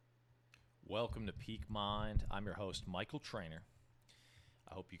Welcome to Peak Mind. I'm your host, Michael Trainer.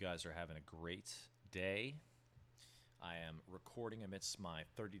 I hope you guys are having a great day. I am recording amidst my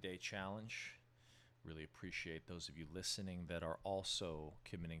 30-day challenge. Really appreciate those of you listening that are also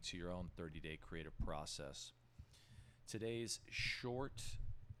committing to your own 30-day creative process. Today's short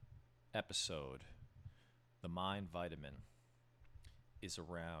episode, The Mind Vitamin, is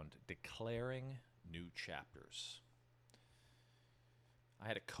around declaring new chapters. I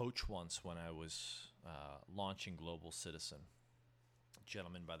had a coach once when I was launching Global Citizen, a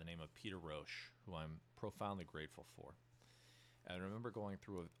gentleman by the name of Peter Roche, who I'm profoundly grateful for. And I remember going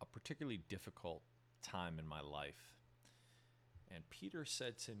through a particularly difficult time in my life. And Peter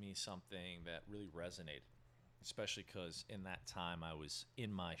said to me something that really resonated, especially because in that time I was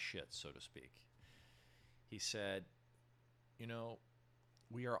in my shit, so to speak. He said,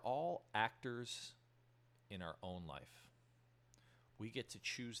 we are all actors in our own life. We get to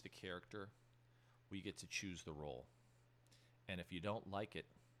choose the character. We get to choose the role. And if you don't like it,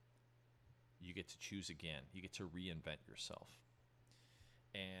 you get to choose again. You get to reinvent yourself.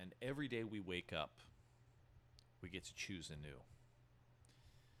 And every day we wake up, we get to choose anew.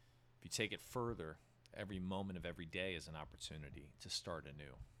 If you take it further, every moment of every day is an opportunity to start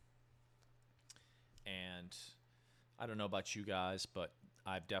anew. And I don't know about you guys, but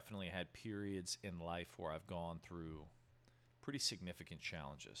I've definitely had periods in life where I've gone through pretty significant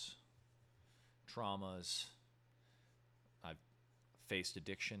challenges, traumas. I've faced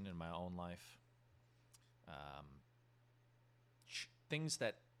addiction in my own life, things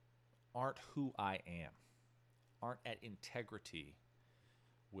that aren't who I am, aren't at integrity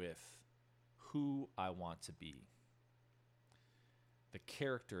with who I want to be, the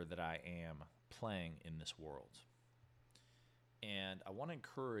character that I am playing in this world. And I want to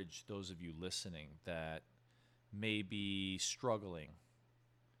encourage those of you listening that may be struggling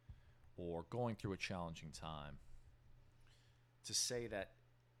or going through a challenging time to say that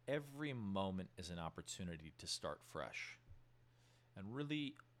every moment is an opportunity to start fresh and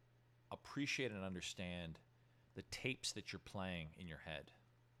really appreciate and understand the tapes that you're playing in your head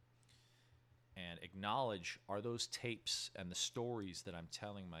and acknowledge, are those tapes and the stories that I'm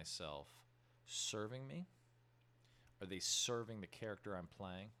telling myself serving me? Are they serving the character I'm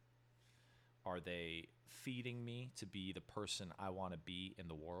playing? Are they feeding me to be the person I want to be in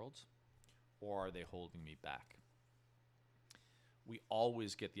the world? Or are they holding me back? We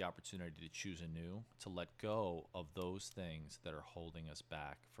always get the opportunity to choose anew, to let go of those things that are holding us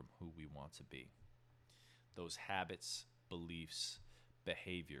back from who we want to be. Those habits, beliefs,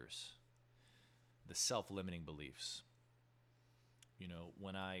 behaviors, the self-limiting beliefs.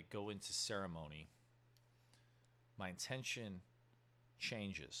 When I go into ceremony, my intention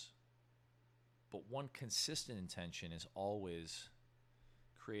changes. But one consistent intention is always,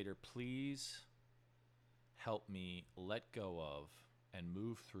 Creator, please help me let go of and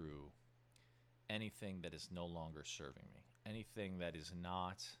move through anything that is no longer serving me, anything that is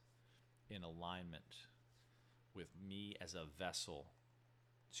not in alignment with me as a vessel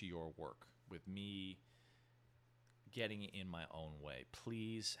to your work, with me getting in my own way.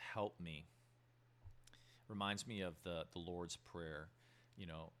 Please help me. Reminds me of the Lord's Prayer,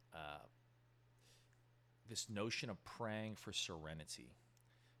 this notion of praying for serenity,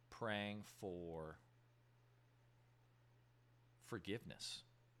 praying for forgiveness,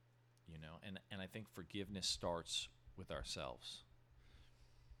 and I think forgiveness starts with ourselves.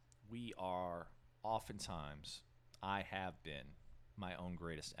 We are oftentimes, I have been my own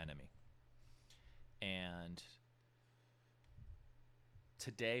greatest enemy. And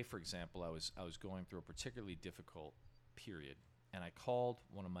today, for example, I was going through a particularly difficult period, and I called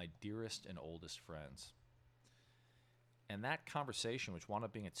one of my dearest and oldest friends. And that conversation, which wound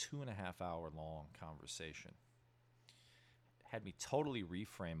up being a 2.5-hour long conversation, had me totally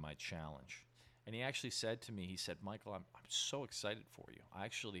reframe my challenge. And he actually said to me, he said, Michael, I'm so excited for you. I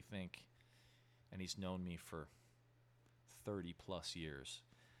actually think, and he's known me for 30 plus years,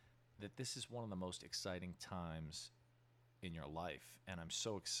 that this is one of the most exciting times in your life. And I'm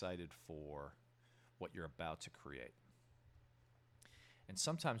so excited for what you're about to create. And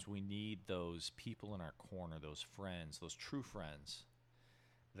sometimes we need those people in our corner, those friends, those true friends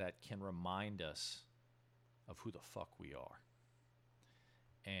that can remind us of who the fuck we are.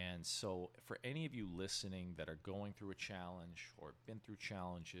 And so for any of you listening that are going through a challenge or been through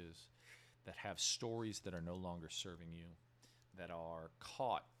challenges, that have stories that are no longer serving you, that are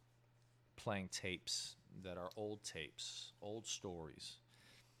caught playing tapes that are old tapes, old stories,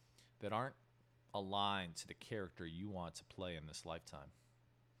 that aren't aligned to the character you want to play in this lifetime,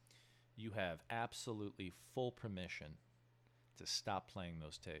 you have absolutely full permission to stop playing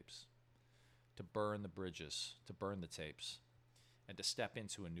those tapes, to burn the bridges, to burn the tapes, and to step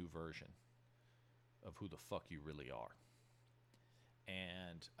into a new version of who the fuck you really are.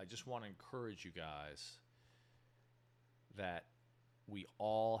 And I just want to encourage you guys that we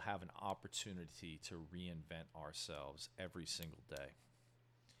all have an opportunity to reinvent ourselves every single day.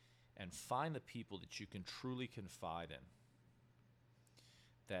 And find the people that you can truly confide in,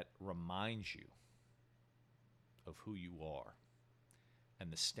 that remind you of who you are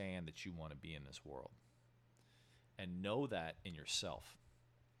and the stand that you want to be in this world. And know that in yourself.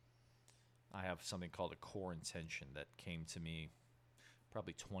 I have something called a core intention that came to me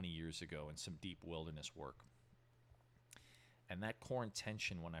probably 20 years ago in some deep wilderness work. And that core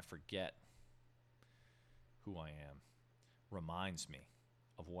intention, when I forget who I am, reminds me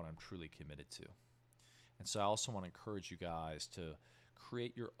of what I'm truly committed to. And so I also want to encourage you guys to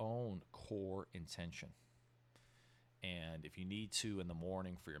create your own core intention. And if you need to in the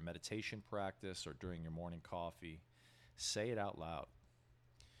morning for your meditation practice or during your morning coffee, say it out loud.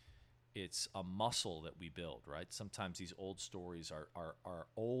 It's a muscle that we build, right? Sometimes these old stories are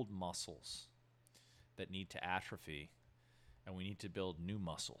old muscles that need to atrophy, and we need to build new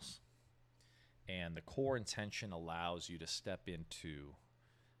muscles. And the core intention allows you to step into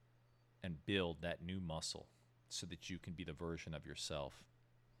and build that new muscle so that you can be the version of yourself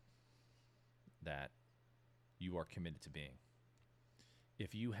that you are committed to being.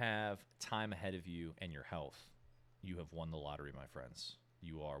 If you have time ahead of you and your health, you have won the lottery, my friends.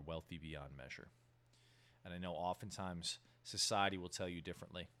 You are wealthy beyond measure. And I know oftentimes society will tell you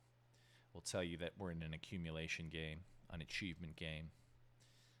differently. Will tell you that we're in an accumulation game, an achievement game,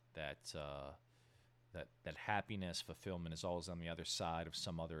 that happiness, fulfillment is always on the other side of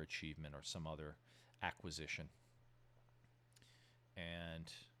some other achievement or some other acquisition.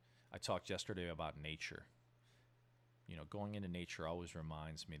 And I talked yesterday about nature. You know, going into nature always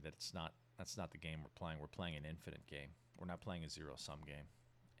reminds me that that's not the game we're playing. We're playing an infinite game. We're not playing a zero-sum game.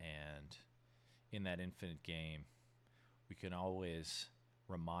 And in that infinite game, we can always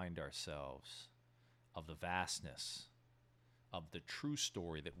remind ourselves of the vastness of the true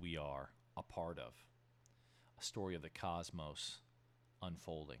story that we are a part of. A story of the cosmos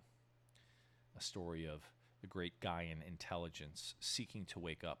unfolding. A story of the great Gaian intelligence seeking to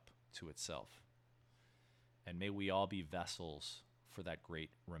wake up to itself. And may we all be vessels for that great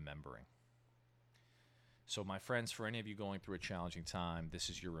remembering. So my friends, for any of you going through a challenging time, this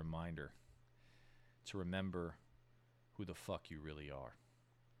is your reminder to remember who the fuck you really are.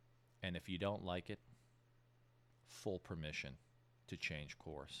 And if you don't like it, full permission to change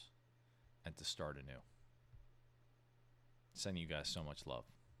course and to start anew. Sending you guys so much love.